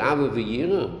you want to get ava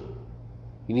v'yira,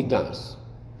 you need das.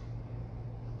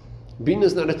 Bina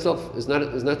is not itself is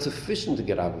not sufficient to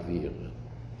get ava v'yira.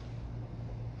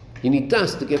 You need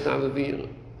das to get ava v'yira.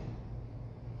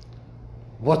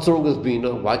 What's wrong with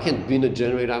Bina? Why can't Bina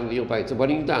generate Aviyah by itself? What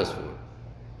do you need das for?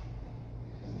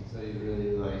 So you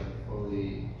really like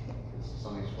fully, if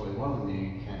something's fully one with you,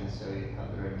 you can't necessarily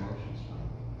have the right emotions from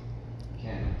it. You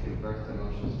can't give birth to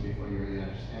emotions before you really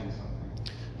understand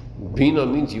something. Bina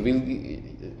means you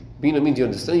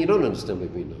understand. You don't understand by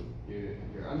Bina. You're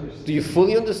understanding. Do you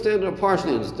fully understand or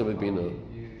partially understand by Bina? You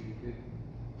could,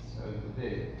 so the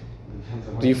debate.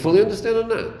 Do you fully understand or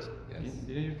not? Yes.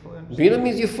 you didn't fully understand. Bina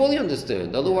means you fully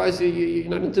understand. Otherwise, you're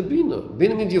not into Bina.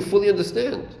 Bina means you fully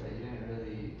understand. It didn't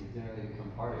really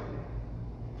become part of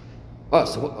you.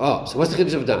 So what's the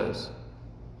Chiddush of Das?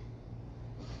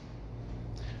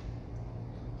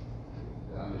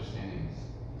 The understanding is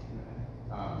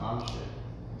Mamshit.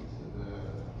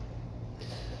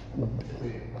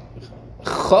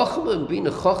 Chochma and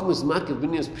Bina, Chochma is Makif,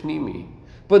 Bina is Pnimi.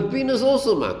 But Bina is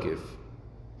also Makif.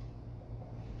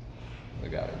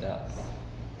 Regarding that.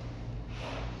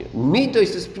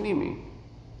 Midos is Pnimi.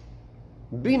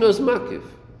 Bina is Makif.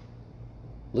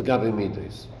 Legabe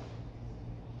Midos.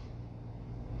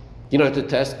 You don't have to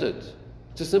test it.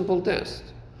 It's a simple test.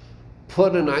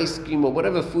 Put an ice cream or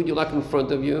whatever food you like in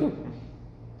front of you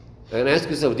and ask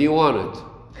yourself, do you want it?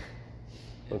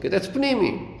 Okay, that's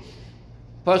Pnimi.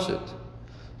 Pashut.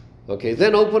 Okay,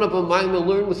 then open up a mind and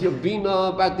learn with your Bina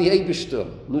about the Eibishter.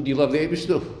 No, do you love the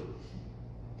Eibishter?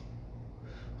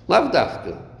 Lav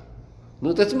Dafka.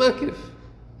 No, that's Makif.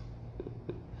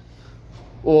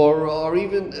 Or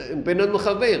even Benan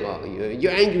L'Chaveira.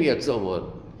 You're angry at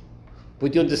someone.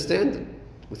 But you understand it.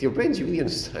 With your brains, you really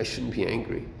understand, I shouldn't be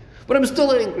angry. But I'm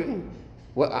still angry.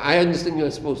 Well, I understand you're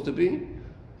supposed to be.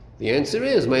 The answer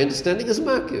is, my understanding is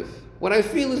Makif. What I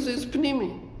feel is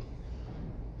Pnimi.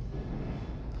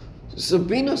 So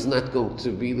Bina's not going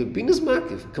to be, the Bina's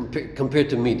Makif compared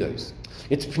to Midos.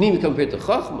 It's Pnimi compared to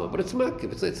Chachma, but it's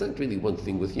Makif. It's not really one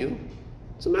thing with you.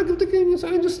 It's a Makif to Kenyans,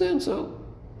 I understand so.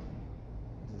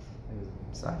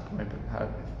 Side point, but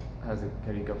how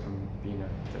do you go from Bina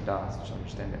to Das? Just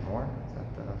understand it more? Is that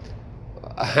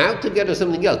the... How to get to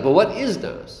something else. But what is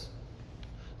Das?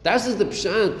 Das is the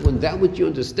pshat when that which you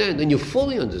understand and you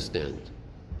fully understand.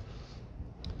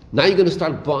 Now you're going to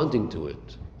start bonding to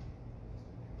it.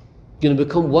 You're going to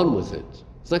become one with it.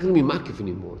 It's not going to be makif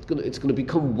anymore. It's going to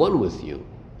become one with you.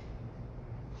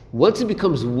 Once it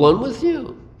becomes one with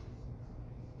you,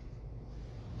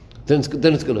 then it's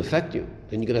going to affect you.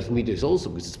 Then you're going to have midas also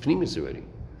because it's pnimis already.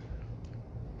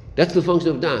 That's the function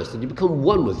of das, that you become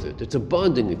one with it. It's a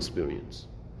bonding experience.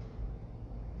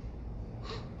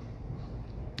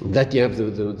 And that you have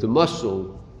the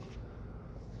muscle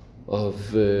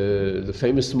of the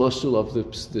famous muscle of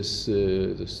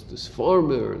this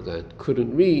farmer that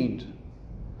couldn't read.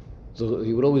 So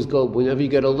he would always go, whenever you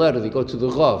get a letter, they go to the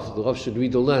Rav. The Rav should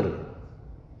read the letter.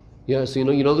 Yeah, so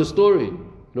you know the story.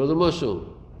 You know the muscle.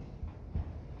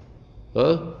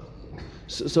 Huh?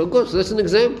 So good. So that's an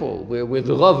example where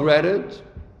the Rav read it.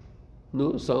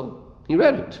 No, so he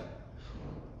read it.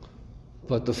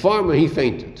 But the farmer, he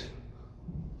fainted.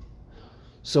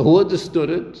 So who understood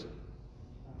it?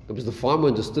 It was the farmer who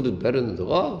understood it better than the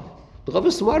Rav. The Rav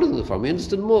is smarter than the farmer. He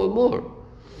understood more.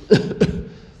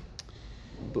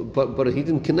 but he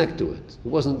didn't connect to it. It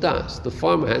wasn't das. The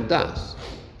farmer had das.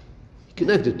 He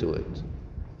connected to it.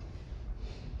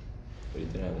 But he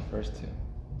didn't have the first two.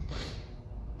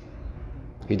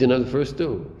 He didn't have the first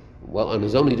two. Well, on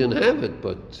his own he didn't have it,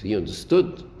 but he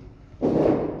understood.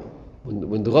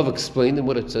 When the Rav explained him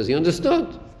what it says, he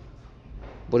understood.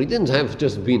 But he didn't have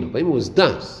just bina. Bina was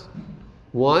das.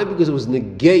 Why? Because it was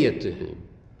negeya to him.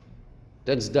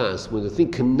 That's das. When the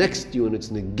thing connects to you and it's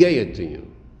negeya to you.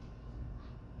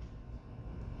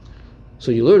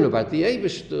 So you learn about the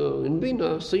Eibishter in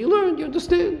bina. So you learn, you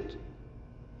understand.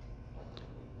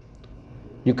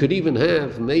 You could even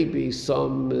have maybe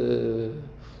some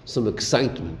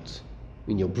excitement.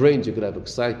 In your brains you could have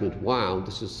excitement. Wow,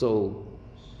 this is so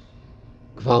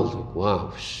gewaltig.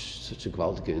 Wow, such a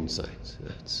gewaltige insight.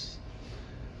 That's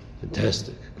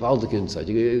fantastic. Gewaltige insight.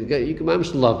 You can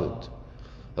manage to love it.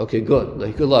 Okay, good. Now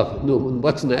you can love it. No,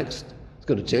 what's next? It's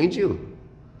going to change you.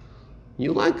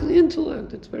 You like the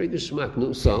intellect. It's very geschmack.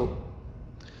 No, so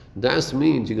that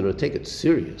means you're going to take it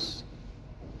serious.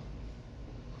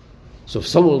 So if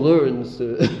someone learns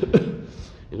in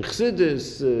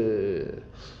Chassidus,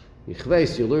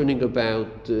 you're learning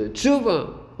about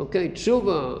tshuva, okay,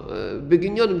 tshuva,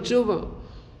 beginyanim tshuva.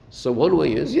 So one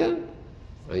way is, yeah,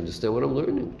 I understand what I'm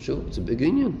learning. Tshuva, it's a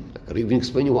beginyan. I can even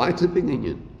explain you why it's a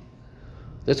beginyan.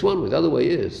 That's one way. The other way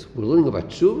is, we're learning about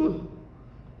tshuva.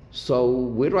 So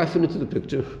where do I fit into the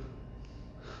picture?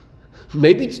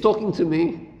 Maybe it's talking to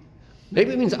me.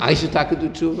 Maybe it means I should do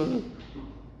tshuva.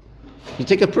 You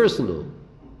take it personal.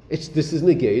 This is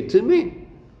negated to me.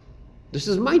 This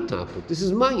is my topic. This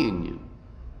is my union.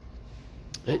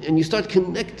 And you start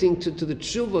connecting to the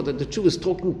tshuva, that the tshuva is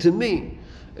talking to me.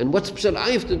 And what's pshat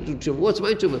I have to do tshuva? What's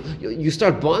my tshuva? You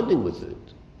start bonding with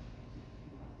it.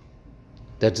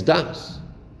 That's das.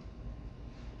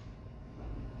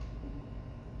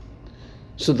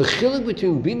 So the chiluk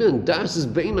between bina and das is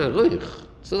bein aroich.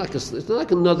 It's not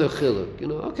like another chiluk. You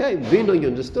know, okay, Bina, you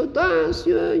understood Das,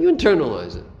 you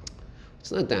internalize it.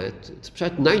 It's not that. It's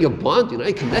pshat, now you're bonding, now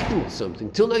you're connecting with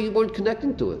something. Till now you weren't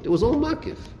connecting to it. It was all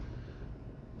makif.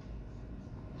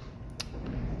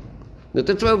 Now,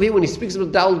 that's why over here when he speaks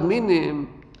about Daled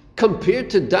Minim, compared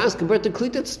to Das, compared to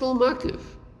Klita, it's still makif.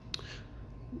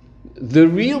 The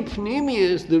real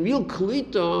pnimius, the real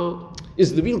Klita,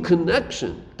 is the real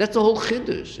connection. That's the whole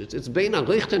chiddush. It's bein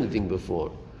aroich anything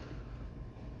before.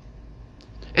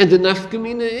 And the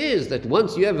nafkamina is that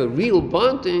once you have a real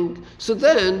bonding, so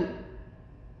then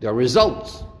there are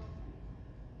results.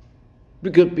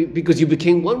 Because you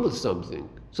became one with something.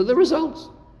 So there are results.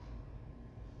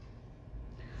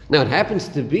 Now it happens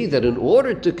to be that in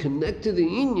order to connect to the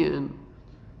inyan,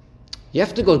 you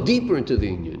have to go deeper into the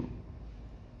inyan.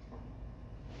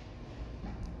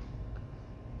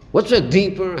 What's that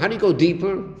deeper? How do you go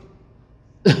deeper?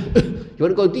 You want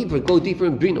to go deeper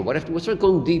in Bina. What's that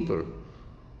going deeper?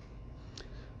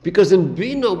 Because in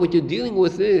Bina, what you're dealing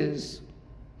with is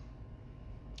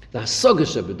the hasaga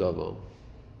shebedavo,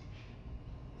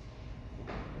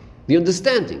 the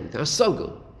understanding, the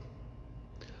hasaga.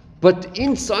 But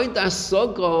inside the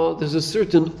hasaga, there's a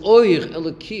certain oir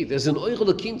eliki. There's an oir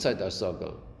eliki inside the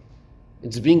hasaga.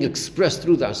 It's being expressed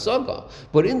through the hasaga.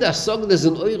 But in the hasaga, there's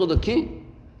an oir eliki.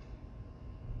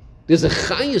 There's a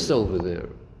chayus over there.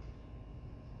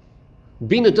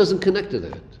 Bina doesn't connect to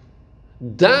that.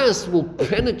 Das will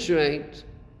penetrate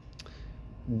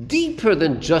deeper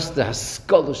than just the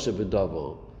haskalah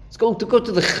shebedavo. It's going to go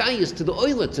to the chayus, to the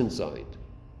oil that's inside.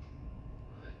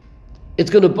 It's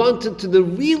going to bond to the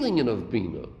real inyan of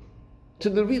Bina, to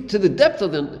the depth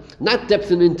of the, not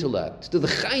depth in intellect, to the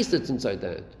chayus that's inside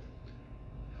that.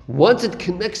 Once it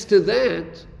connects to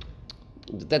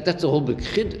that's a whole big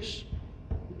chiddush.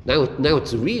 Now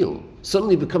it's real.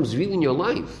 Suddenly it becomes real in your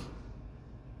life.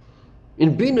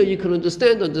 In Bina you can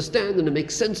understand, and it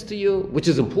makes sense to you, which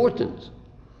is important.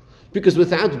 Because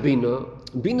without Bina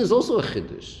is also a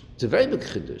chiddush. It's a very big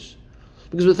chiddush.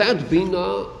 Because without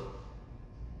Bina,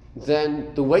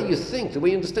 then the way you think, the way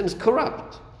you understand is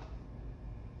corrupt.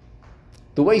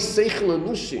 The way Seichel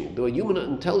Anushi, the way human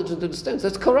intelligence understands,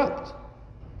 that's corrupt.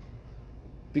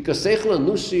 Because Seichel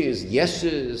Anushi is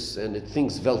yeshes, and it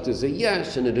thinks Welt is a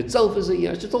yesh, and it itself is a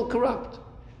yesh. It's all corrupt.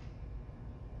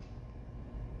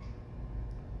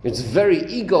 It's very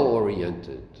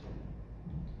ego-oriented.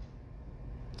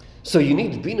 So you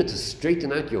need Bina to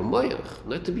straighten out your mayach,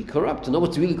 not to be corrupt, to know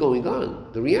what's really going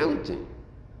on, the reality.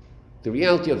 The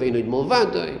reality of Einod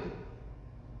Malvadai,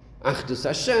 Achdus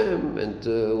Hashem, and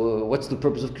what's the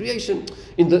purpose of creation.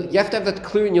 You have to have that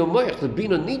clear in your mayach. The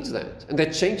Bina needs that, and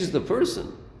that changes the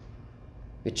person.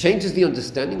 It changes the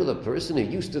understanding of the person who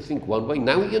used to think one way.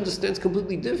 Now he understands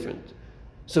completely different.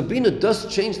 So Bina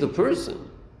does change the person.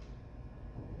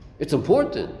 It's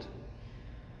important.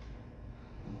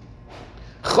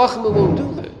 Chachma won't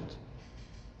do that.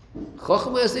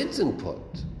 Chachma has its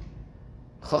input.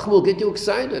 Chachma will get you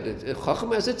excited.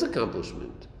 Chachma has its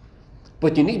accomplishment.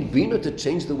 But you need Bina to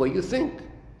change the way you think.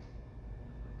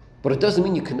 But it doesn't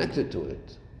mean you connected to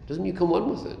it. It doesn't mean you become one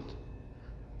with it.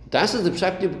 Das is the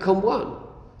pshat, you become one.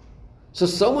 So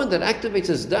someone that activates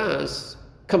his das,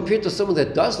 compared to someone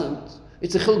that doesn't,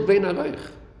 it's a chiluk bein areich.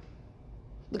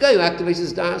 The guy who activates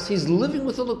his das, he's living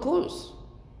with the lakus.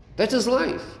 That's his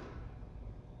life.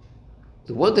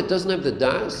 The one that doesn't have the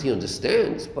das, he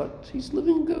understands, but he's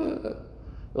living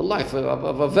a life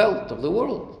of a Welt, of the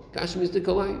world. Gashmistic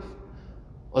life.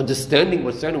 Understanding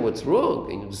what's right and what's wrong,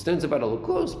 and he understands about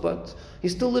lakus, but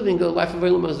he's still living a life of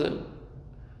Elam Hazeh.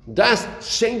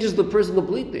 Das changes the person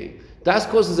completely. Das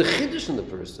causes a chiddush in the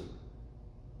person.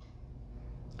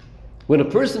 When a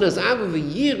person has Avav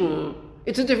Yira,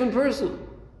 it's a different person.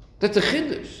 That's a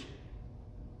chiddush.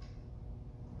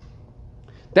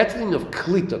 That's the thing of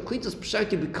klita. Klita's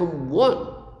pshat, you become one.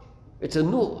 It's a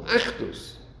new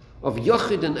achdus of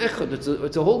yachid and echad.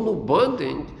 It's a whole new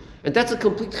bonding, and that's a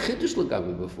complete chiddush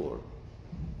l'gavi before.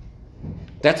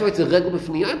 That's why it's a regel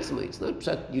b'fnei atzma. It's not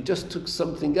pshat. You just took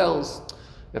something else.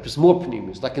 Perhaps more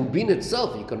pnimis. Like in Bina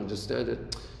itself, you can understand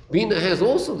it. Bina has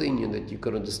also the inyan that you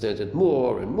can understand it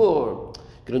more and more.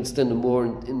 You can understand it more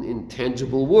in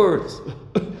tangible words.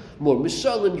 More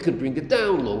mishalim, you can bring it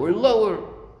down lower and lower.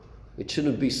 It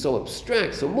shouldn't be so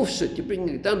abstract, so mufshit. You bring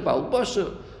it down by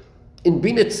al-basha. In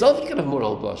Bina itself, you can have more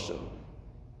al-basha.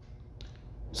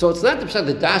 So it's not the pshat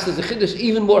that das is a chiddush,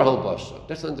 even more al-basha.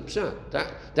 That's not the pshat.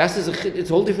 Das is a chiddush, it's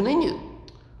a whole different inyan.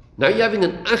 Now you're having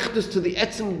an achdus to the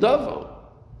etzem dava.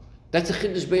 That's a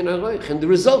chiddush bein areich, and the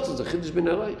result is a chiddush bein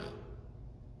areich.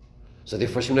 So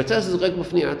therefore, Shemini Atzeret is regel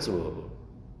b'fnei atzma.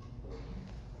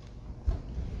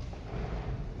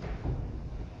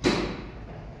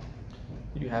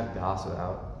 have Das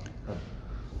without a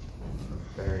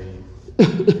very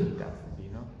in-depth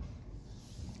Bina?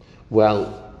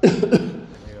 Well, Maybe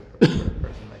a person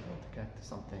might want to connect to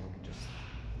something just.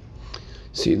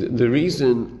 see, the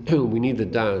reason we need the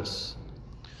das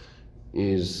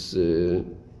is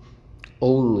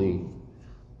only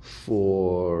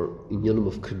for inyanim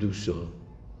of kedusha.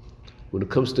 When it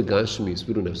comes to gashmis,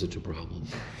 we don't have such a problem.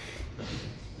 When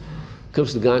it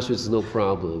comes to gashmis, it's no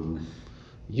problem.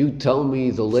 You tell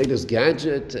me the latest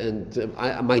gadget, and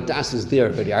my das is there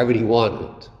already. I already want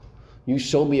it. You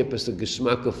show me a piece of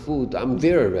geschmack of food, I'm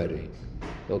there already.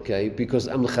 Okay? Because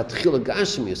I'm l'chatchila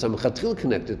gashmis, I'm l'chatchila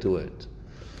connected to it.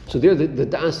 So there, the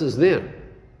das is there.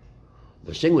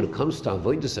 But when it comes to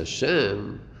avodas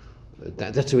Hashem,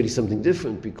 that's already something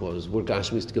different, because we're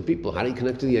gashmistic people. How do you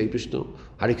connect to the Eibishter?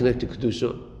 How do you connect to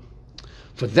Kedusha?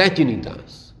 For that you need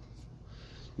das.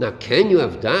 Now, can you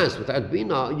have das without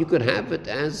bina? You could have it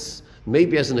as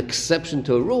maybe as an exception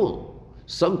to a rule.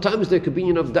 Sometimes there could be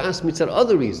enough das mitzvah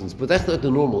other reasons, but that's not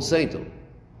the normal seder.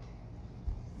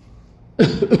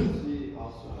 See,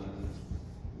 also in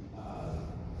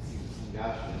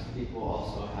Gashmis, people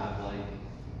also have like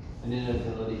an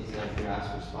inability to like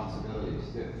grasp responsibilities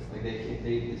too. Like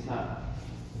it's not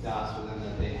das for them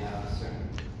that they have a certain.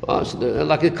 Oh, so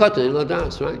like a katan in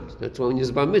das, right? That's why when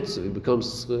he's bar mitzvah, he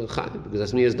becomes chai, because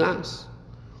that's when he has das,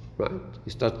 right?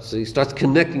 He starts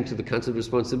connecting to the concept of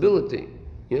responsibility.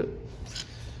 Yeah.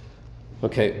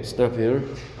 Okay, stop here.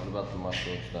 What about the mush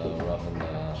with the rub and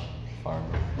the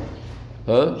farmer?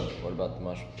 Huh? What about the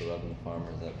mush with the rub and the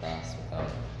farmer that fast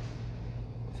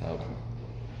without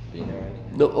being already?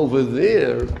 No, over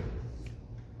there,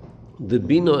 the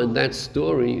bina in that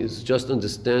story is just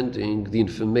understanding the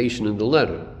information in the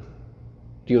letter.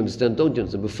 Do you understand? Don't you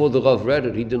understand? Before the Rav read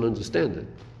it, he didn't understand it.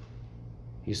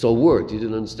 He saw words, he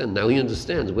didn't understand. Now he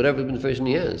understands whatever information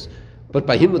he has. But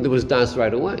by him, there was das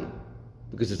right away,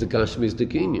 because it's a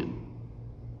gashmistic inyan.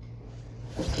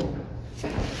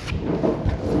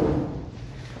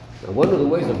 Now, one of the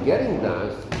ways of getting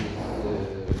das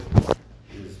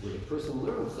is when a person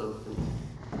learns something.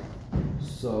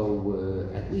 So,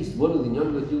 at least one of the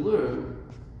inyanim that you learn,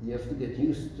 you have to get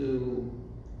used to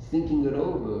thinking it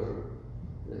over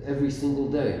every single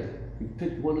day. You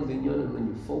pick one of the inyanim and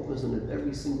you focus on it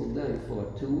every single day for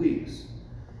like 2 weeks.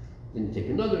 Then you take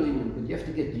another inyan, but you have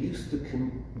to get used to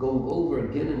going over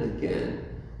again and again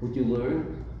what you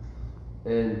learned,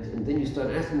 and then you start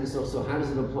asking yourself, so how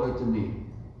does it apply to me?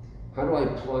 How do I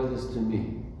apply this to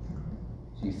me?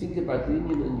 So you think about the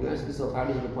inyan and you ask yourself, how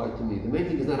does it apply to me? The main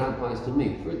thing is not how it applies to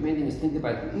me. First, the main thing is think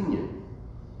about the inyan.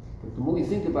 But the more you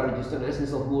think about it, you start asking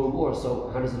yourself more and more, so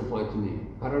how does it apply to me?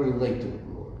 How do I relate to it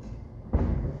more?